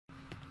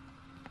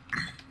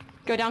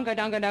Go down, go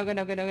down, go down, go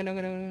down, go down, go down,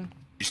 go down.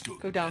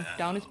 Go down.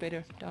 Down is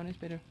better. Down is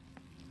better.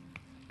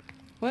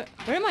 What?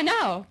 Where am I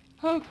now?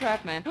 Oh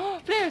crap, man. Oh,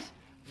 flares!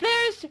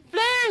 Flares!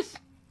 Flares!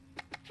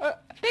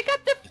 Pick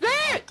up the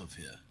flare! Out of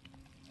here.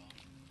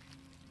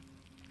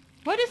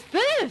 What is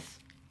this?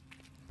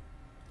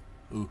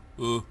 Ooh,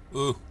 ooh,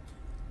 ooh.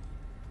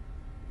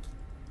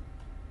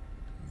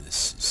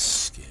 This is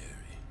scary.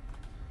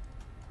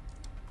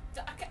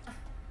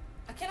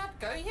 I cannot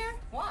go here?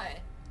 Why?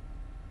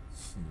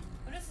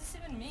 What does this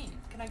even mean?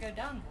 Can I go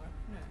down more?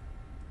 No.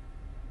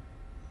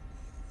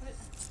 What?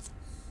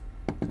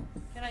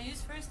 Can I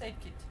use first aid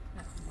kit?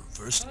 No.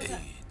 First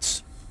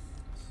aids.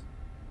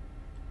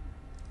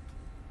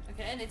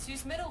 Okay, and it's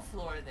use middle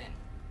floor then.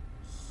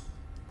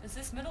 Is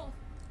this middle?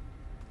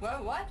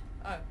 Whoa, what?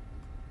 Oh.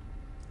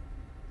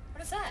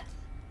 What is that?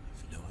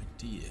 I have no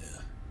idea.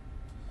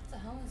 What the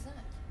hell is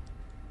that?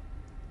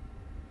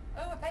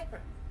 Oh, a paper.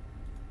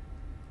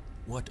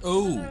 What?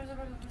 Oh!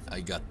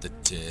 I got the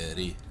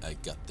teddy. I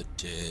got the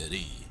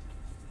teddy.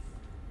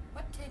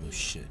 What teddy? No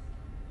shit.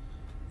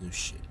 No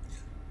shit.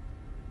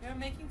 You're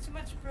making too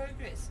much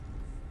progress.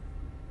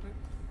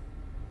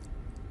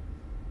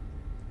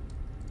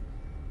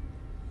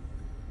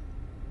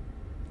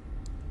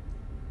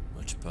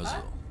 Much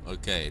puzzle.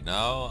 Okay,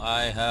 now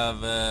I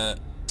have a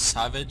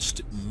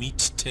savaged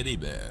meat teddy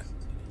bear.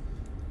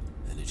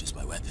 And it is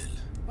my weapon.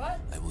 What?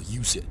 I will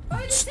use it. Oh,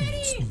 the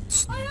teddy!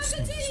 I have the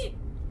teddy!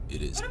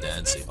 It is What am I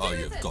dancing. supposed to Oh,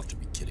 do you've with it? got to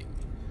be kidding me.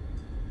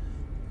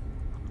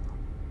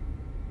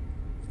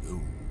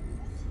 Ooh.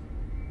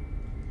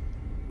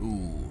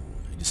 Ooh,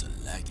 it is a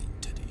lagging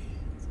teddy.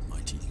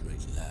 Mighty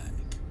great lag.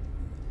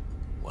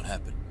 What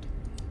happened?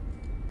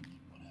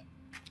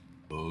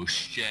 Oh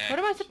shit. What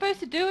am I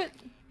supposed to do it?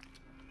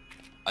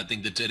 I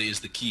think the teddy is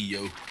the key,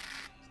 yo.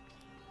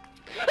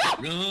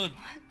 Run!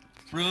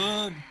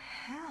 Run!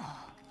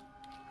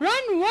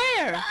 Run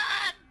where?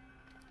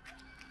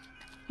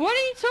 What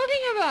are you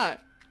talking about?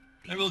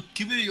 I will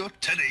give you your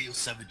teddy, you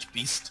savage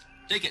beast.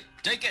 Take it!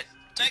 Take it!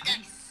 Take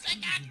it! Take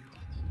it!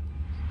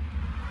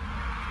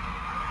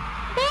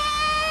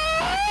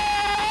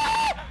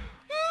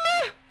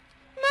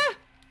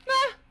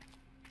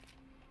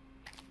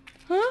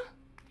 Huh?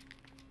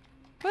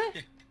 What?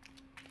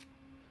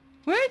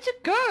 Where'd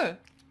it go?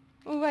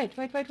 Oh wait.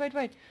 Go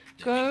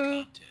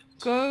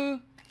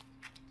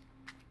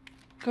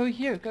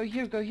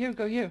here, go here.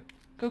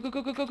 Go,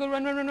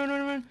 run.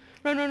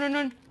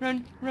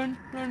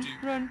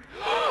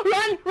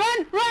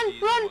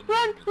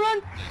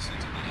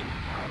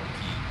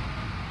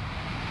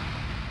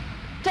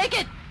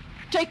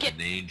 Take it.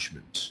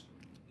 Arrangement.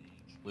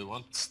 We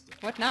want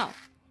stuff. What now?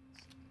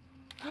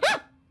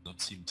 Not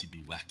seem to be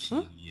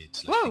whacking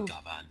it like Whoa. the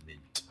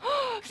government.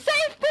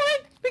 Save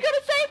point! We got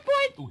a save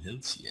point! Oh,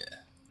 hells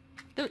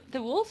yeah.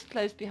 The wall's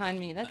closed behind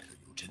me. That's I know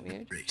your teddy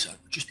weird. breaks out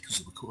just because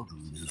the record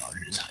room is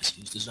larger than high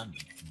skills does not mean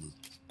you can move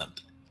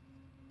something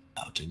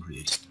out and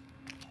create.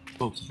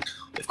 Okay,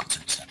 we've got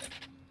some stuff.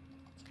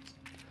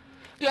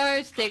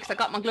 Glow sticks. I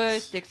got my glow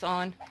sticks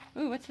on.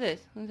 Ooh, what's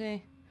this? Let's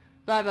see.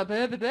 Blah blah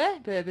blah blah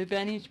blah blah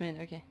banishment.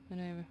 Okay,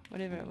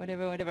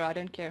 whatever. I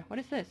don't care. What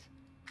is this?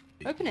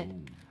 Open it.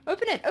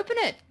 Open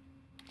it.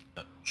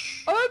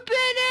 Touch.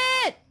 Open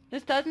it!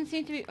 This doesn't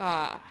seem to be.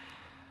 Ah.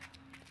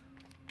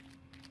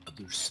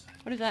 Other side.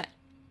 What is that?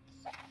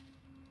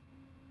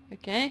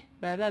 Okay.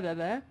 Blah blah blah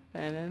blah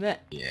blah blah blah.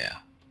 Yeah.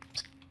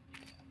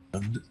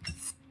 And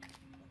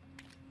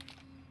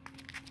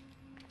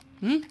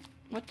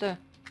What the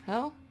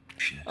hell?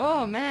 shit.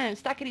 Oh man,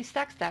 stackety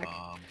stack.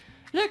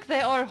 Look,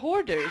 they are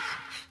hoarders.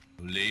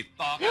 Holy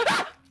fuck.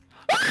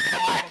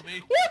 Follow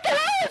me. What the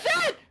hell is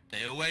that?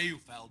 Stay away, you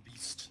foul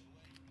beast.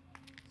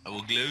 I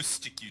will glow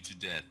stick you to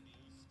death.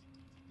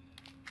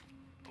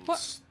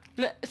 What?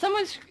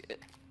 Someone's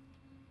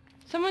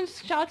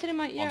shouted in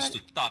my ear. Wants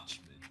to touch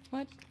me.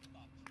 What?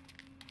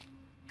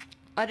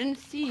 I didn't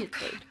see it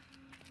though.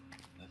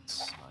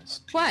 That's nice.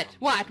 What?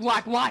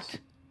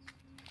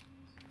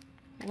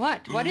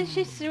 What is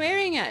she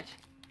swearing at?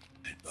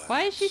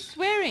 Why is she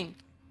swearing?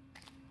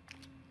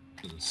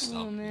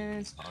 Stop. Oh man.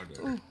 It's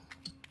harder. Ooh.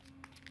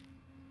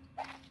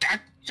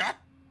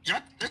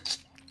 Shut,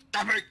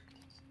 stop it!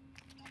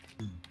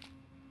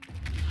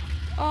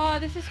 Oh,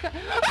 this is oh,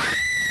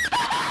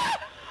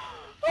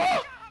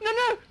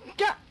 no.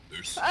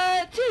 There's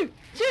Two.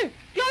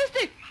 Glow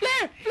stick.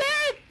 Flare it.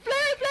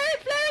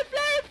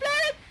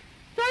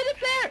 Throw the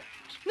flare.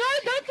 No,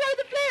 don't throw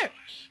the flare.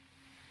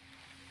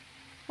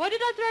 Why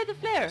did I throw the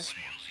flare?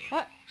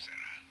 What?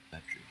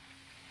 battery.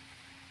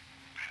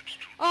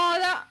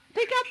 Oh,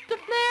 pick up the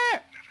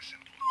flare.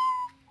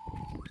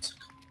 Oh, it's a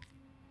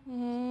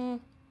Oh,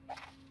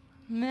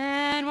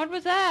 man, what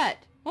was that?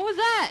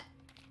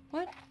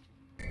 What?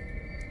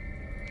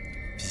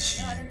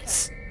 No, I don't care.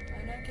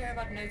 I don't care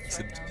about notes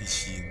right now.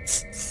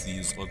 Machines.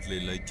 These ugly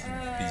like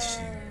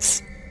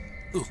machines.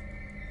 Oh.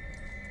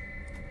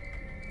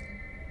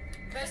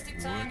 Plastic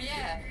time,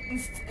 yeah.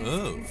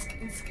 Oh.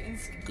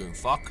 Going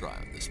far cry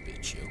on this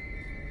bitch, yo.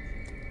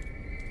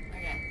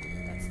 Okay,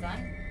 that's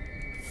done.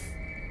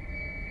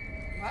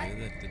 What? Yeah,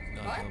 that did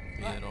not What? help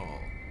me What? at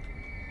all.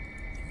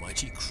 The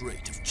mighty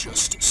crate of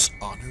justice,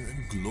 honor,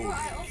 and glory. Oh,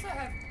 I also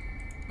have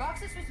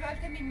boxes which both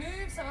can be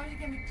moved, some of them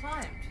can be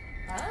climbed.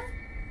 Huh?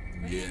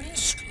 What do you mean?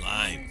 Yes,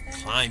 climb,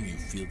 climb, you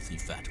filthy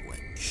fat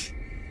wench.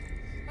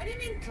 What do you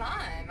mean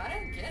climb? I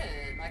don't get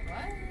it. Like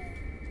what?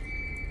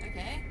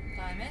 Okay,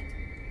 climb it.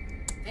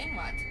 Then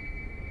what?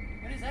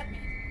 What does that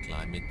mean?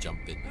 Climb it,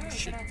 jump it, Oh,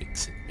 shit, can I-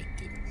 fix it, make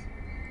it.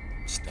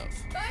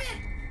 Stuff. Climb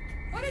it!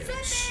 What does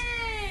Yes.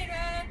 that mean,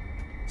 man?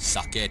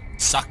 Suck it,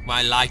 suck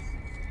my life.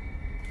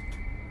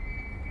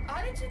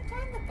 How did you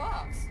climb the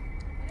box?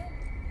 I don't...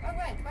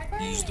 Oh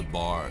wait. Use the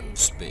bar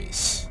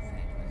space.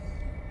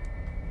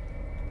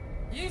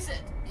 Use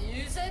it!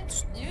 Use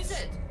it! Use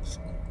it!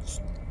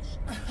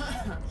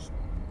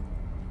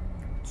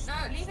 No,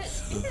 leave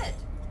it! Leave it!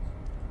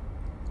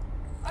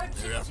 Oh,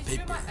 There are she threw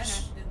my... Oh no, papers.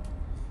 she didn't.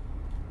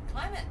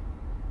 Climb it!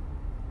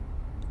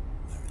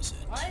 Where is it?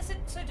 Why is it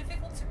so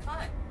difficult to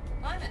climb?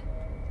 Climb it!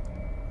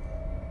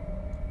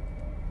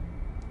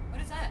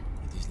 What is that?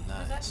 What are these What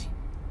does that lies? mean?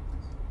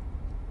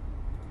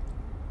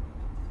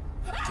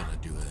 Can I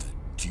do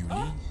a duty?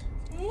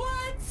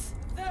 What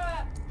the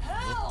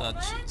hell, What that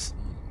man? shit?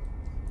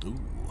 Ooh.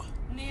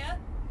 Nia?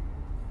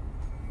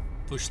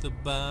 Push the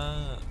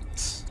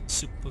buttons.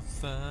 Super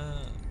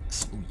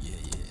fast. Oh yeah,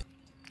 yeah.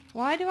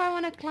 Why do I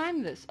want to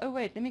climb this? Oh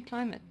wait, let me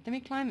climb it. Let me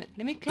climb it.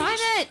 Let me climb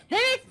it! Let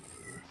me...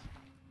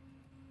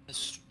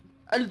 That's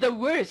The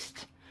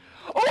worst.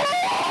 Oh!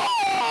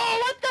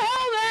 What the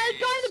hell, man?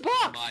 Climb the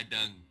box! my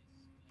dung.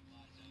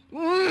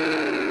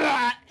 Mm.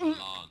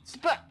 Lance.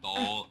 But-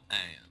 All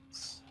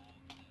ants.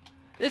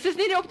 Dit is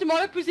niet de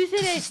optimale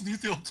positie, nee. is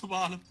niet de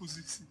optimale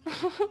positie.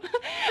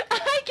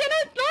 I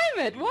cannot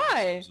climb it.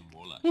 Why? Some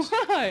more lights.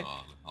 Why?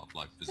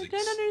 Half-life I physics.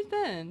 don't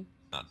understand.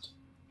 Not.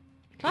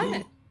 Climb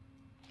it.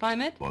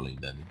 Climb it. Falling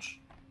damage.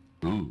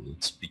 Ooh,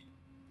 let's speak.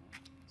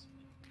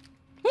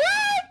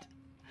 What?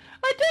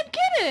 I don't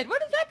get it.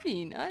 What does that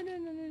mean? I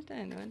don't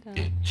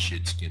understand.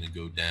 Shit's gonna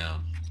go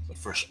down. But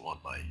first I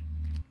want my...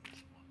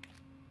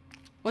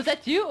 Was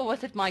that you or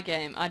was it my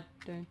game? I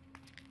don't...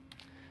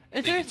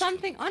 Is there it's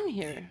something on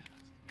here?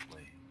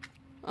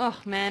 Oh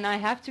man, I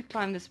have to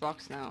climb this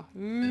box now.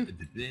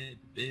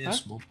 Huh?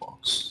 Small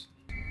box.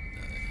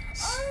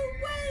 Nice. Oh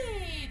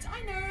wait! I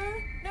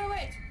know! No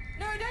wait!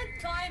 No, don't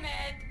climb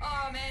it!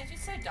 Oh man,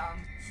 she's so dumb.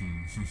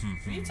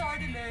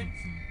 Retarded.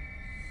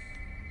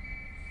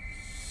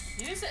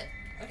 Use it!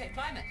 Okay,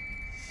 climb it!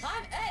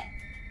 Climb it!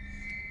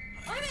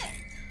 Climb it!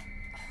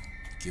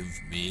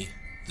 Give me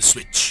the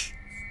switch.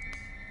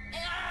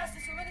 Yes!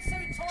 This woman is so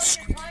retarded at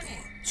Squeaky climbing!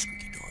 door.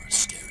 Squeaky door.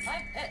 Scary.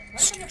 Climb it!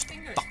 Where's your Scares the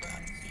fingers? fuck out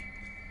of me.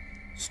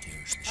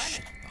 Scares the Climb shit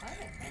it! fuck Climb out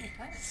it! of Climb me. it!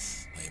 Climb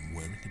it! I am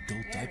wearing adult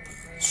There we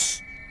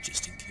diapers.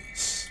 Just in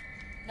case.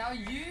 Now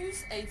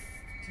use a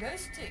glow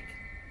stick.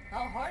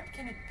 How hard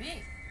can it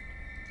be?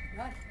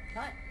 Right,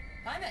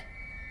 climb it.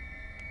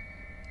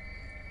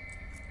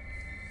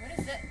 What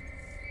is it?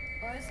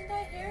 Oh, isn't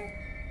I here?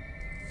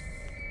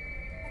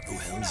 I Oh,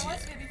 thought hell's I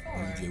was yeah. here Oh,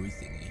 before. glowy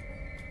thingy.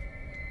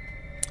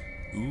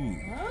 Ooh.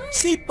 Huh?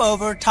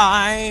 Sleepover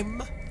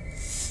time!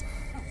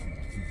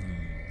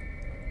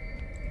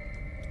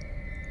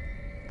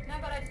 No,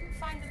 but I didn't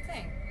find the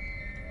thing.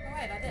 Oh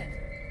wait, I did.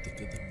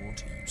 Thicker than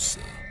water, you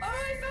say. Oh,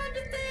 I found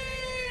the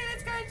thing!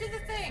 Let's go into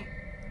the thing.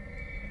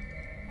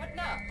 What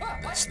now?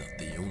 What? That's not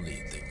the only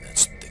thing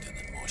that's thicker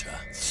than water.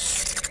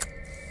 Save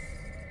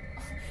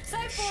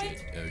point!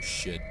 Shit. Oh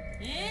shit.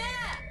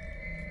 Yeah!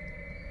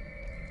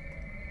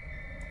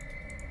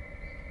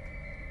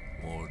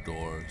 More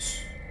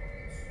doors.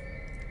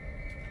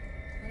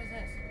 What is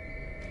this?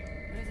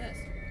 What is this?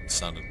 It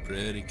sounded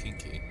pretty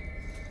kinky.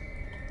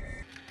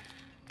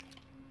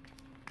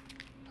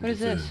 What is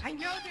this? I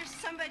know there's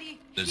somebody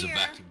There's here. a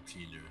vacuum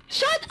cleaner.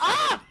 Shut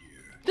up!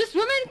 Here. This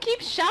woman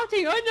keeps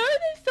shouting, I know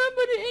there's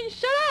somebody in.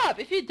 Shut up!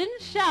 If you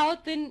didn't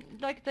shout, then,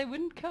 like, they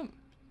wouldn't come.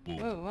 Whoa.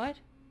 Whoa, what?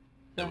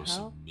 That The was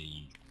hell?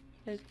 me.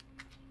 There's-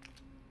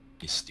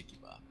 You sticky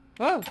bob.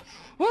 Whoa!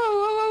 Whoa,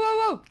 whoa, whoa,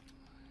 whoa, whoa!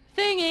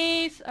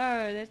 Thingies!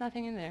 Oh, there's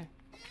nothing in there.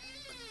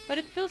 But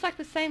it feels like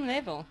the same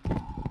level.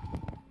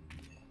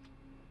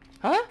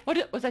 Huh?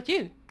 What? Was that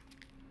you?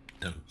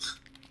 No.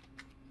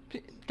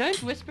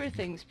 Don't whisper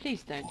things,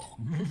 please don't.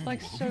 It's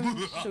like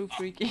so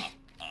freaky.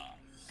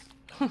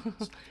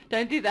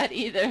 Don't do that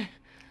either.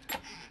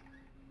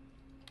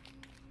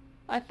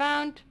 I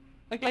found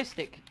a glow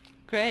stick.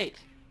 Great.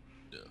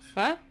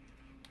 Huh?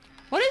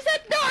 What is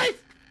that noise?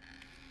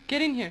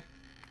 Get in here.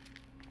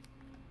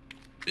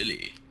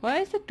 Billy. Why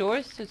is the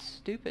door so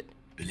stupid?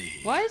 Billy.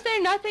 Why is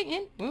there nothing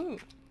in? Ooh.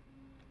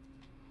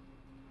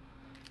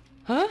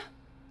 Huh?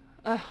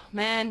 Oh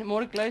man,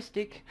 more glow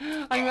stick.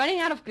 I'm running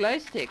out of glow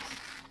sticks.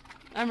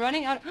 I'm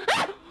running out of...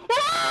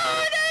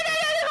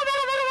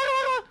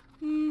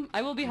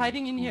 I will be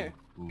hiding in here.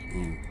 Ooh,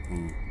 ooh,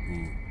 ooh,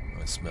 ooh.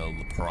 I smell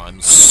the prime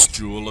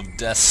stool of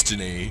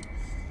destiny.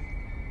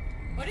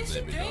 What is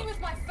she Maybe doing not. with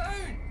my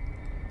phone?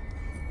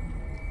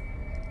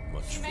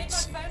 Much She made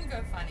fancy. my phone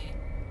go funny.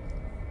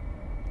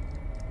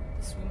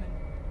 This woman.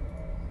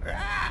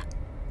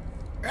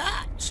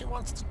 She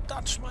wants to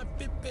touch my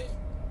pee-pee.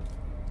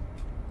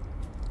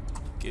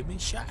 Give me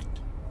shot.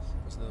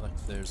 Was there like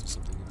flares or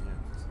something in here?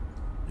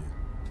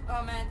 Yeah.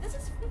 Oh man, this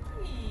is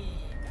freaky.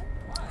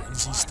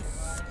 Easy's the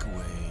fuck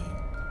away.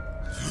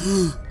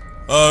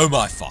 Oh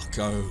my fuck,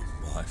 oh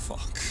my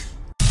fuck.